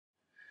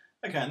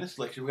Okay, in this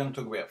lecture we're going to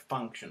talk about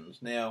functions.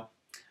 Now,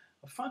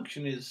 a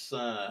function is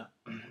a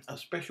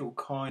special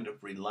kind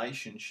of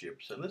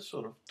relationship. So let's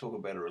sort of talk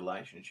about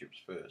relationships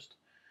first.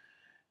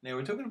 Now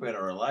we're talking about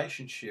a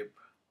relationship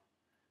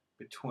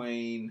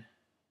between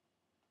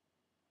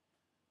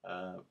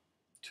uh,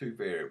 two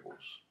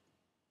variables,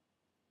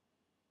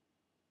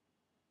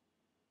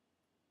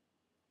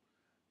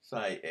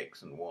 say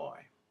x and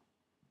y.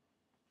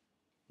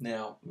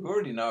 Now we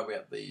already know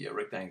about the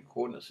rectangular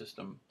coordinate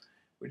system,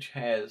 which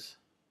has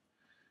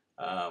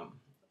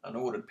an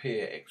ordered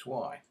pair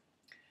xy.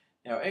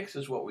 Now x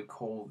is what we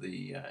call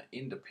the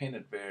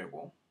independent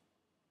variable,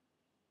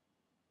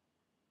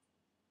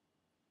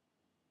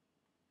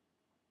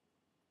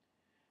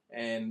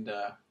 and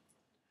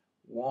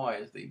y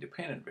is the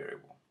dependent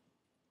variable.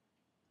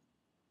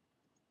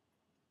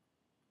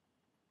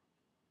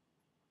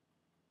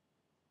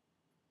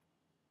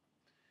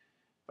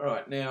 All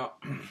right, now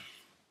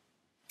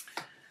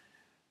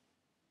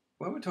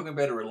when we're talking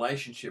about a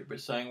relationship, we're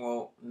saying,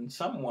 well, in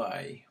some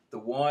way, the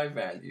y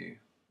value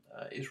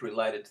is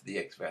related to the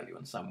x value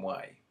in some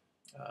way.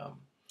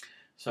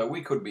 So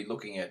we could be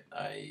looking at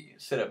a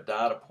set of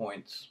data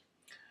points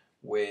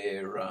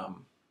where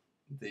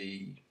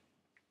the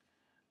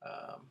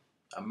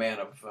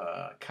amount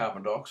of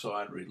carbon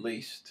dioxide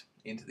released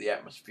into the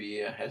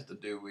atmosphere has to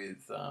do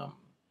with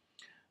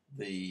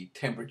the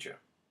temperature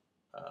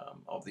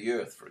of the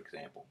Earth, for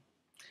example.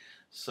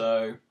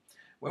 So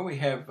when we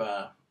have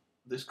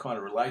this kind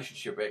of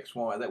relationship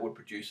xy, that would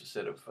produce a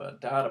set of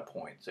data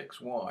points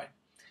xy.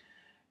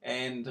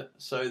 And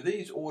so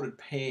these ordered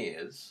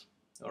pairs,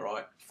 all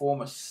right,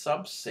 form a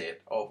subset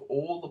of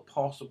all the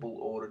possible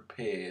ordered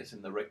pairs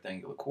in the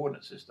rectangular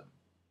coordinate system.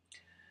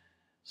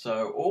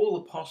 So all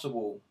the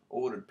possible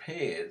ordered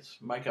pairs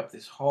make up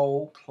this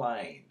whole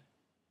plane,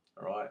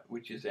 all right,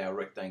 which is our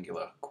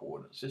rectangular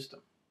coordinate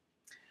system.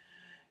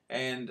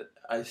 And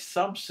a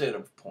subset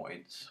of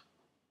points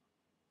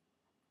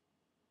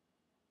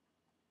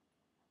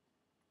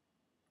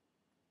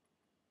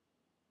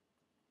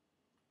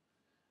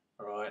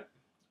all right,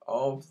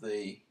 of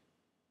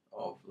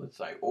let's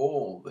say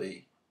all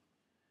the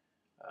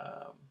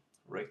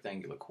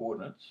rectangular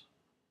coordinates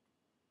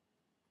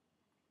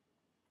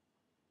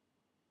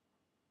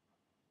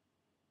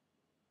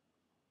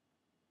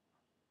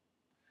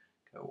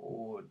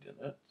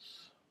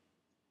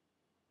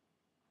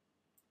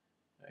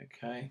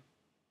okay,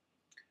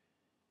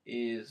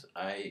 is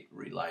a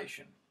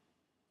relation.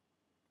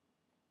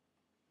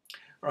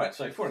 All right,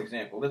 so for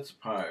example, let's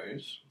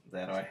suppose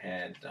that I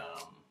had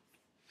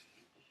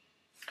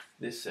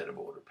this set of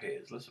ordered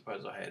pairs. Let's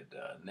suppose I had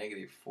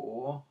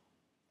 -4,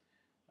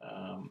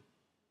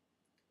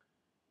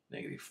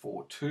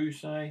 -4, 2,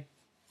 say,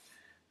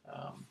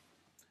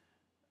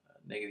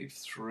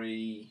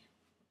 -3,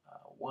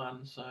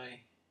 1,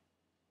 say,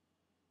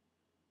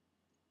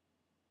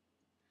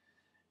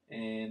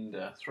 and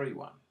 3,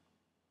 1.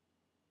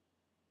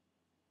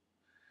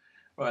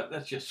 Right,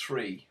 that's just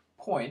 3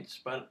 points,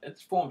 but it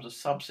forms a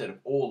subset of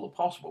all the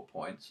possible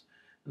points,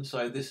 and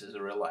so this is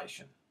a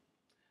relation.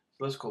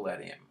 So let's call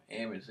that M.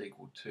 M is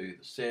equal to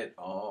the set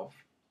of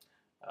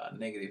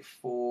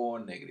 -4,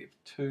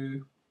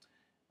 -2,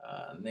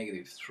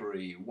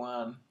 -3,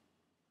 1,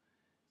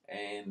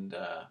 and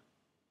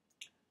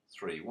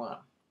 3,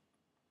 1.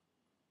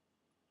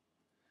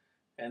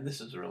 And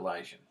this is a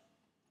relation.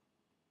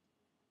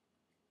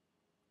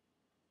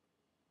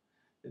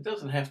 It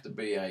doesn't have to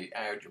be an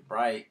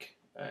algebraic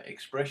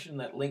expression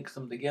that links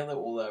them together,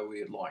 although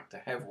we'd like to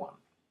have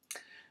one.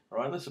 All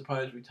right, let's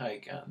suppose we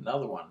take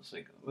another one.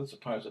 So let's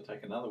suppose I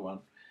take another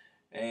one,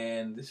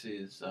 and this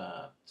is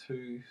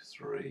 2,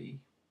 3,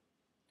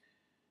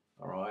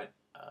 all right,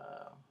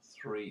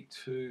 3,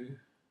 2,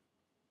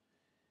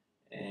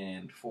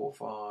 and 4,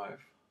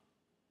 5,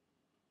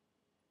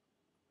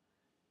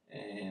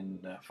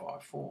 and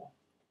 5, 4.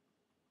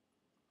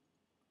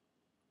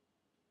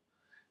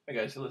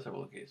 Okay, so let's have a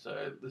look here.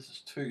 So this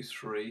is 2,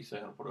 3, so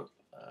I'm going to put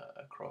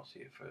a cross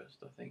here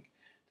first, I think,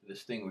 to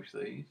distinguish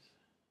these.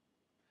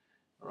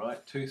 All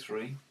right, 2,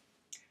 3,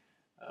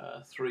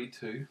 3,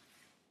 2,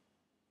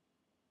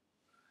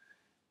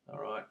 all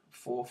right,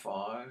 4,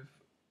 5,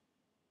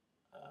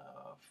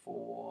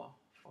 4,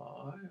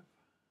 5,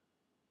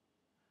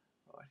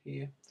 right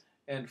here,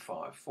 and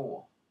 5,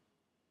 4.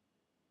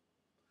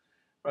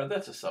 Right,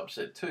 that's a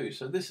subset too,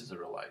 so this is a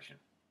relation.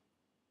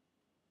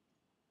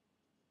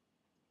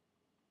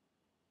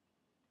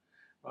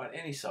 Right,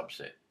 any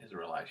subset is a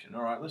relation.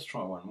 All right, let's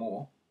try one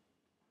more.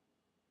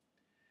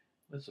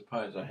 Let's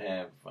suppose I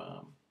have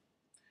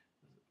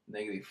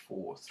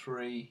 -4,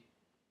 3,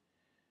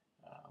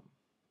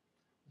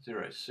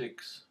 0,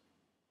 6,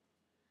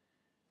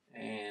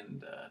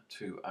 and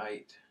 2,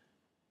 8,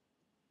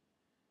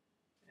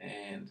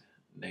 and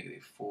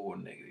 -4,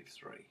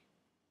 -3.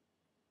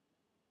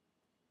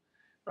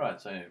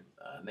 Right, so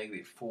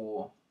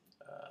 -4,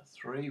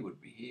 3 would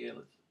be here.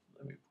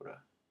 Let me put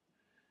a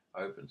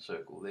open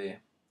circle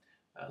there.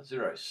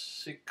 0,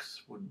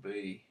 6 would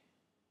be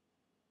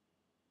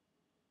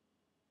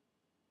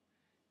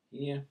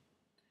here.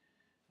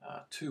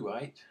 2,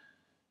 8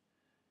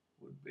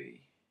 would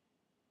be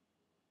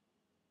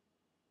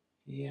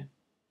here.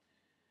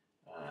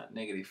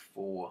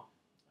 -4,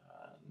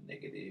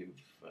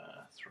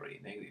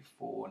 -3,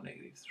 -4,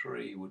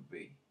 -3 would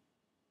be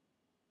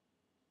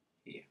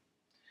here.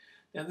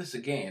 Now this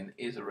again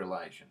is a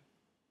relation.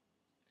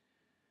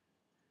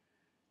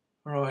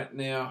 Right,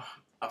 now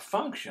a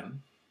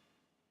function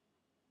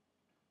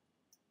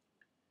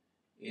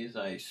is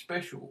a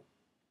special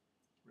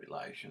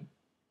relation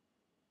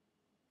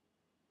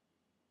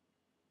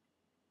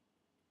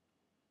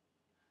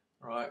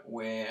right,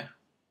 where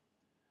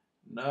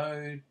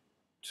no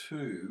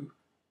two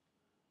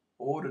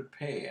ordered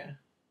pair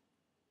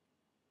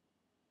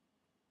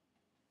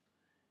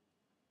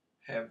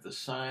have the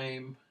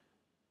same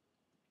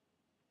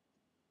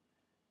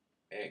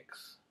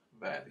x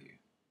value.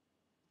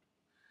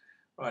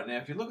 Right, now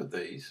if you look at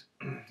these,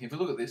 if you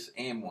look at this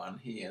M1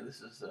 here,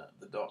 this is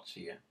the dots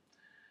here,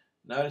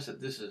 notice that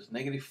this is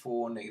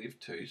 -4,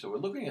 -2, so we're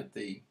looking at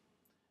the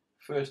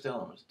first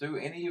elements. Do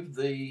any of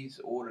these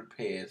ordered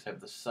pairs have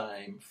the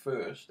same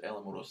first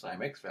element or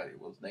same x value?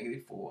 Well, it's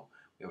 -4,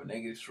 we have a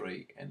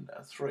 -3 and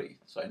a 3,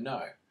 so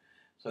no.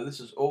 So this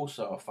is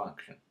also a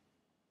function.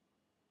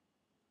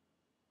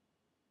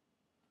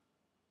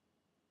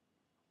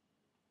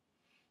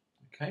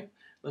 Okay,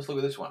 let's look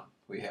at this one.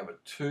 We have a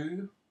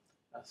 2,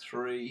 a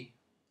 3,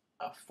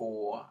 a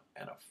 4,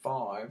 and a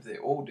 5.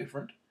 They're all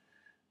different.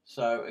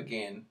 So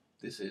again,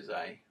 this is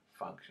a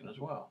function as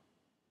well.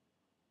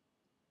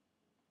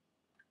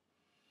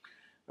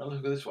 Now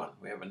look at this one.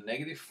 We have a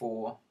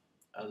 -4,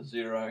 a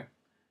 0,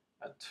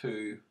 a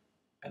 2,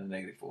 and a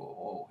 -4.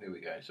 Oh, here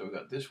we go. So we've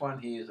got this one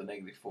here is a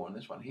 -4, and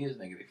this one here is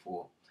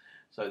 -4.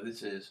 So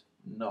this is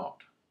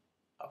not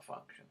a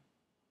function.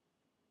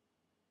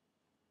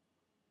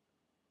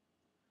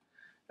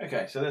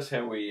 Okay, so that's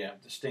how we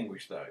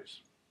distinguish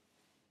those.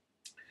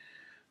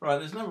 Right,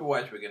 there's a number of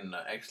ways we can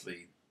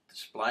actually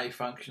display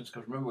functions,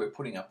 because remember we're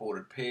putting up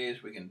ordered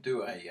pairs. We can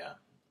do a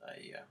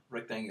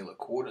rectangular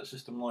coordinate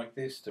system like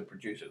this to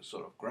produce a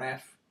sort of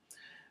graph.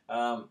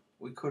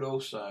 We could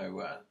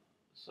also,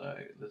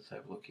 so let's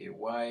have a look here,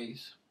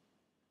 ways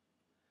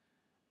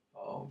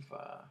of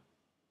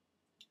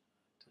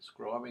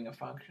describing a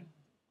function.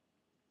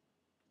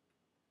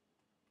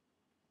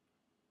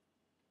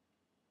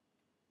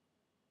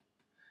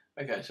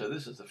 Okay, so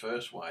this is the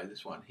first way,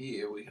 this one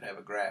here, we can have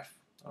a graph,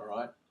 all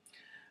right.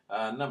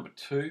 Number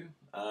 2,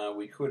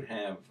 we could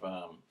have,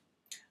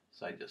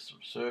 say, just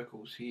some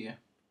circles here,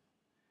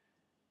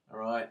 all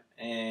right,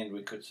 and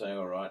we could say,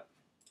 all right,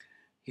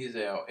 here's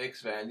our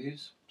x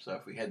values. So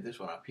if we had this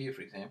one up here,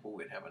 for example,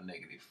 we'd have a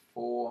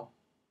 -4,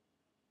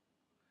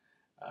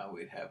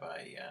 we'd have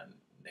a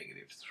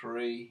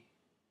 -3,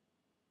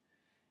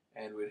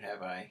 and we'd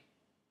have a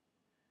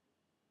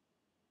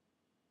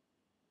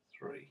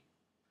 3.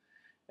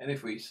 And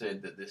if we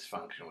said that this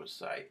function was,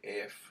 say,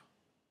 f,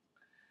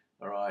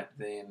 all right,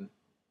 then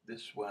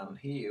this one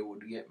here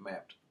would get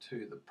mapped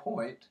to the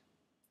point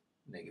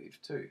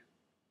 -2.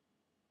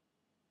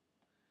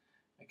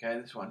 Okay,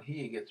 this one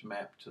here gets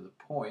mapped to the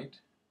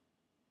point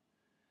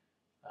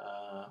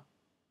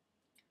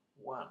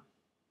 1.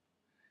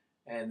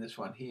 And this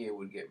one here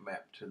would get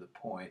mapped to the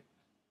point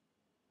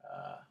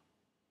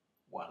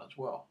 1 as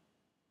well.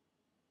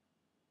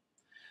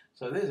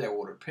 So there's our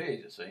ordered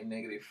pairs, you see,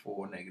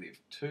 -4,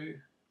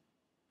 -2,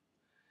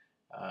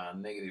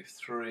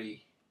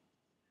 -3,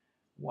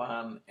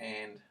 1,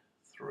 and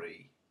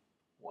 3,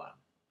 1.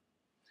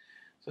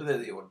 So they're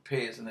the ordered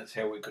pairs, and that's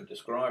how we could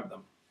describe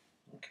them.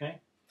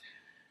 Okay.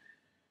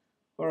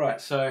 All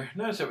right, so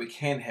notice that we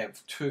can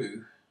have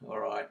 2, all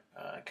right,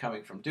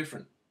 coming from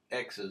different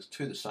x's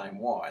to the same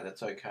y.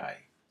 That's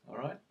okay, all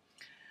right.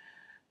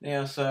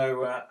 Now,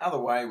 so other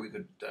way we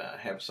could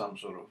have some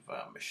sort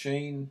of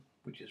machine,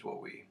 which is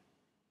what we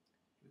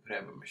could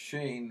have a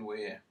machine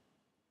where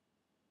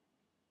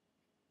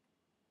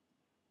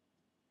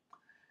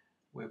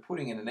we're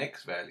putting in an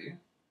x value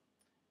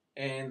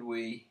and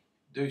we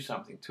do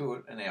something to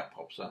it and out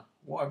pops a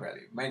y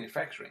value.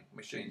 Manufacturing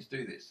machines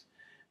do this.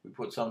 We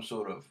put some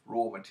sort of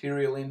raw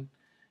material in,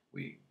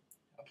 we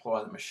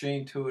apply the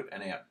machine to it,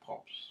 and out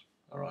pops,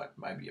 all right,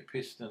 maybe a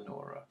piston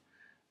or a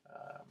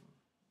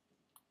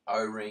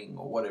O-ring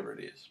or whatever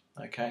it is,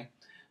 okay?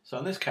 So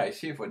in this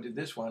case here, if I did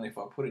this one, if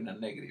I put in a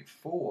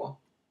 -4,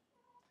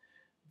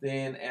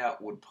 then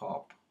out would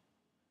pop,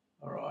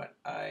 all right,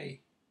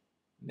 a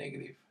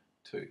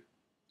 -2,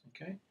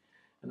 okay?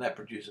 And that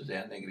produces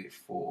our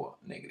 -4,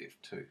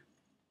 -2,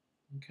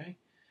 okay?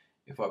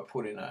 If I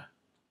put in a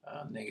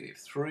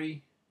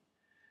 -3,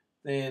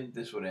 then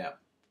this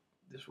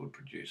would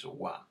produce a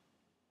 1.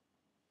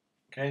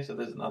 Okay, so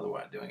there's another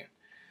way of doing it.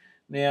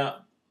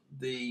 Now,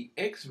 the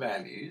x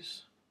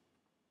values,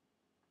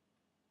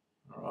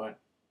 all right,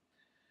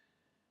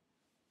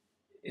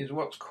 is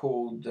what's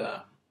called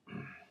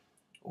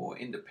or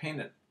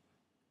independent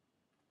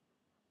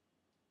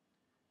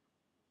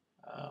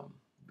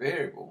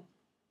variable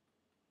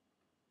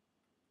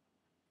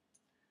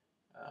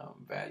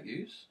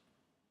values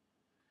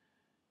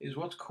is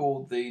what's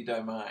called the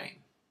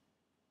domain.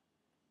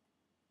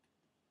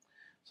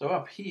 So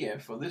up here,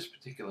 for this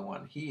particular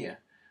one here,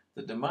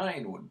 the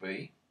domain would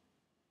be,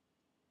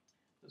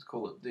 let's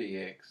call it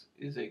dx,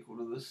 is equal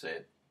to the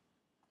set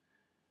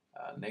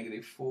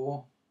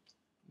 -4,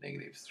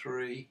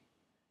 -3,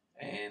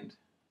 and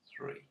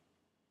 3.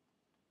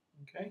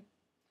 Okay?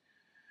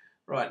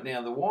 Right,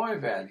 now the y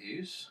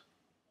values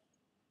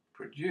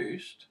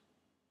produced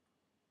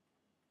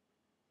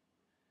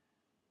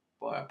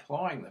by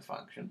applying the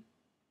function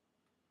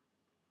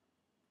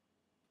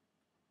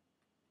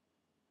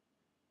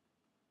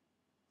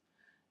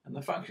and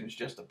the function is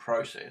just a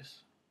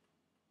process,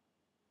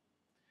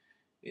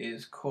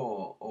 is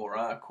called, or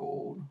are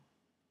called,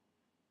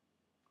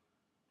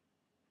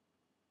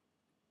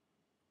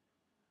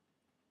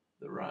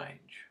 the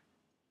range.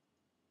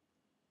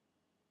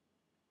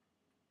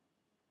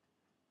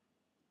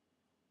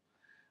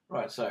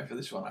 Right, so for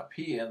this one up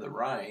here, the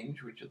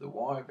range, which are the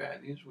y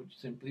values, would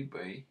simply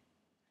be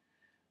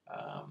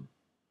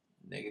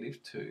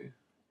 -2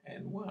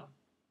 and 1.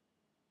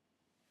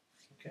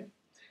 Okay.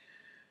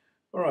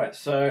 All right,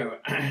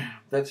 so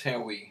that's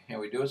how we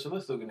do it. So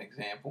let's look at an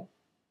example.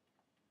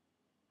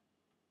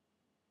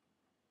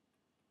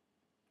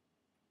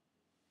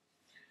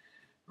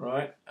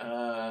 Right,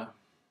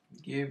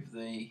 give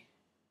the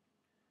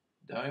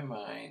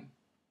domain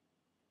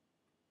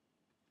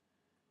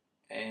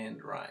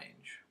and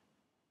range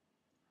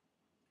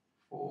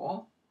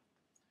for,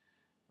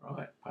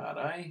 right, part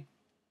A.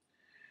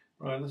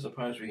 Right, let's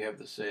suppose we have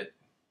the set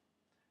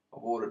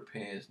of ordered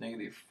pairs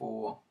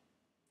 -4,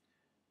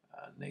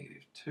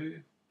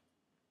 -2,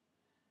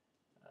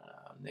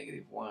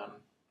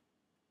 -1,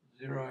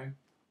 0,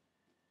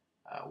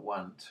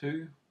 1,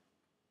 2,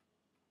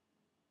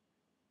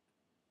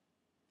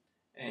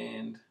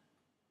 and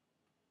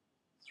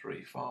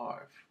 3,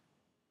 5.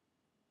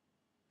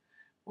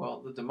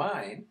 Well, the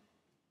domain,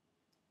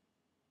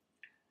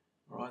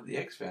 right, the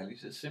x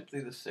values is simply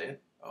the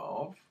set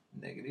of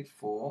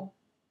 -4,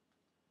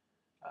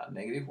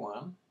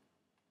 -1,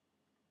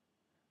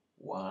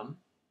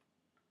 1,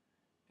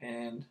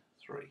 and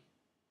 3.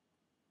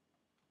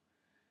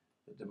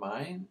 The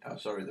domain,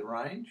 the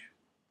range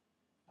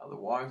are the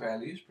y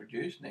values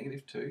produced,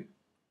 -2,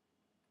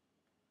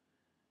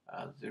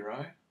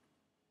 0,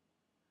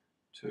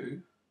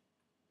 2,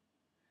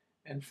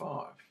 and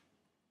 5.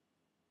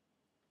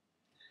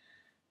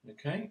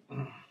 Okay,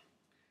 well,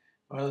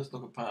 let's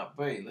look at part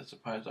B. Let's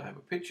suppose I have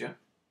a picture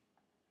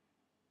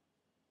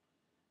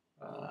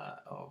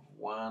of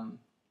 1,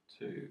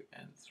 2,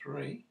 and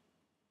 3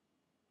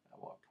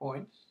 my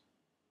points.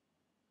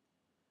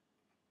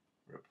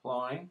 We're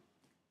applying,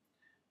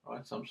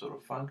 right, some sort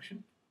of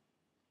function,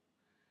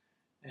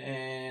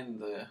 and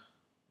the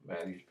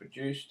values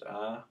produced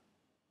are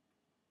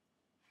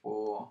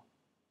 4,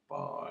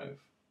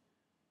 5,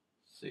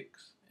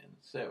 6, and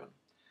 7.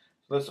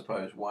 So let's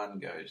suppose 1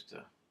 goes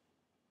to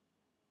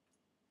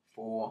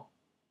 4,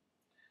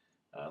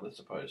 let's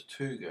suppose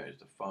 2 goes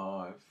to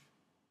 5,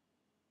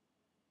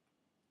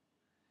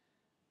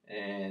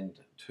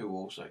 and 2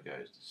 also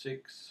goes to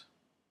 6,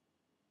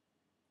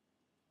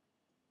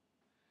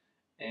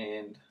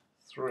 and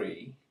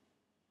 3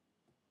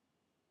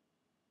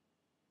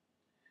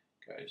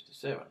 goes to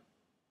 7.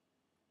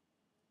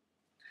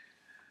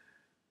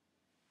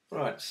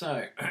 Right,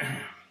 so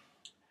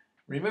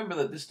remember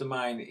that this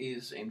domain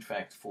is in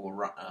fact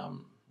for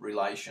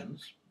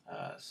relations,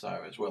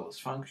 so as well as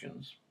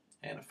functions,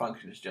 and a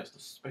function is just a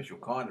special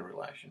kind of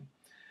relation.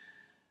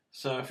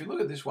 So if you look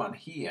at this one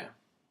here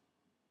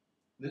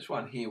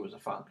was a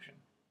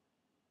function,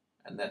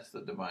 and that's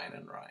the domain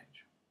and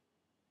range.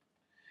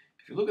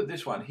 If you look at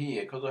this one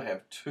here, because I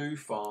have 2,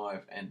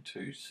 5, and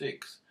 2,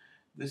 6,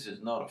 this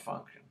is not a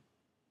function.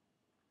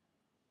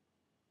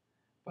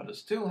 But it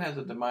still has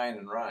a domain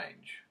and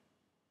range.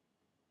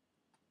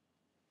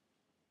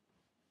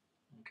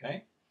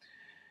 Okay?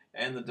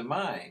 And the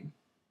domain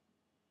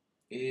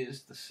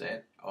is the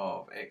set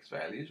of x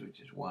values, which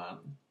is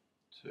 1,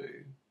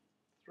 2,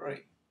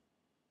 3.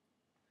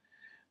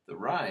 The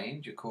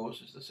range, of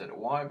course, is the set of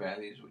y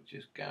values, which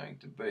is going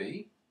to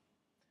be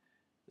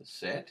the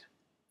set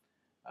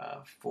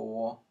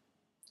 4,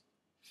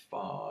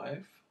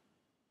 5,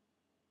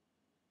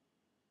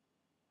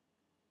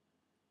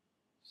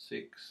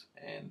 6,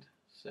 and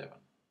 7.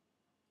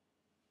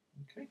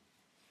 Okay?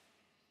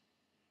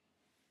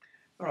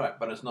 All right,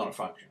 but it's not a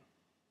function.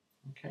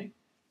 Okay?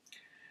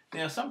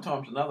 Now,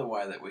 sometimes another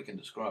way that we can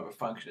describe a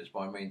function is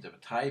by means of a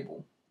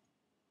table.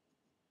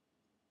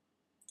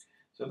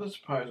 So let's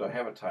suppose I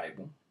have a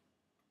table,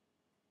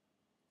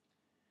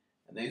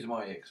 and these are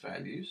my x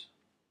values.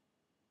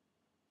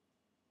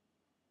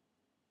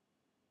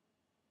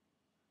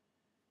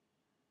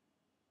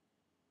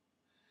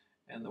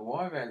 And the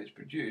y values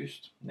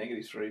produced,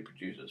 -3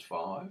 produces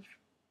 5,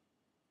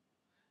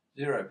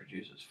 0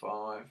 produces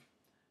 5,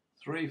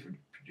 3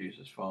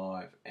 produces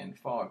 5, and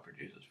 5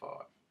 produces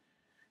 5.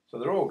 So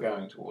they're all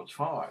going towards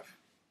 5.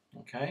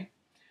 Okay?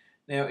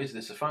 Now, is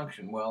this a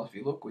function? Well, if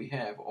you look, we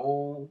have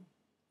all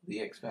the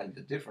x values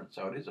are different,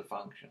 so it is a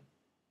function.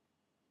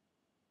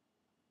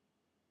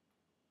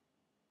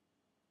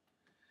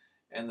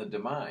 And the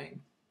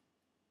domain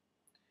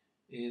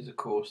is, of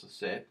course, the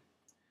set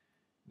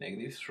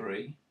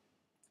 -3,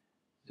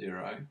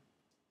 0,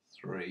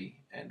 3,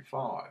 and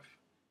 5.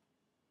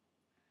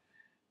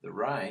 The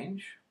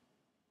range,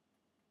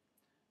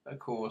 of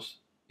course,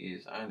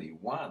 is only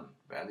one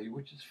value,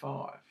 which is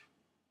 5.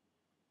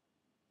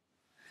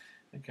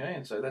 Okay,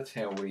 and so that's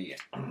how we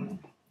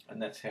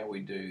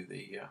do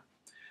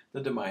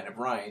the domain of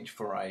range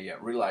for a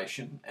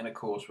relation. And of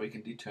course, we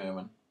can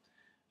determine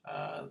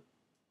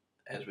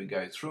as we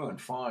go through and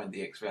find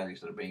the x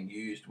values that are being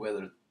used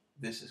whether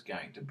this is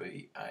going to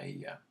be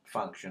a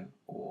function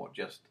or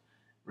just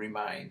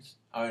remains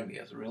only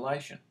as a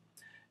relation.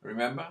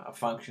 Remember, a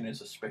function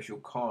is a special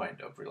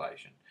kind of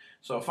relation.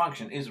 So a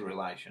function is a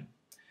relation.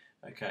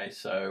 Okay,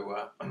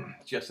 so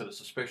just that it's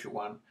a special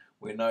one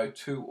where no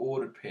two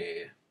ordered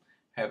pair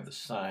have the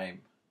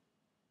same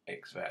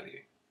x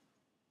value.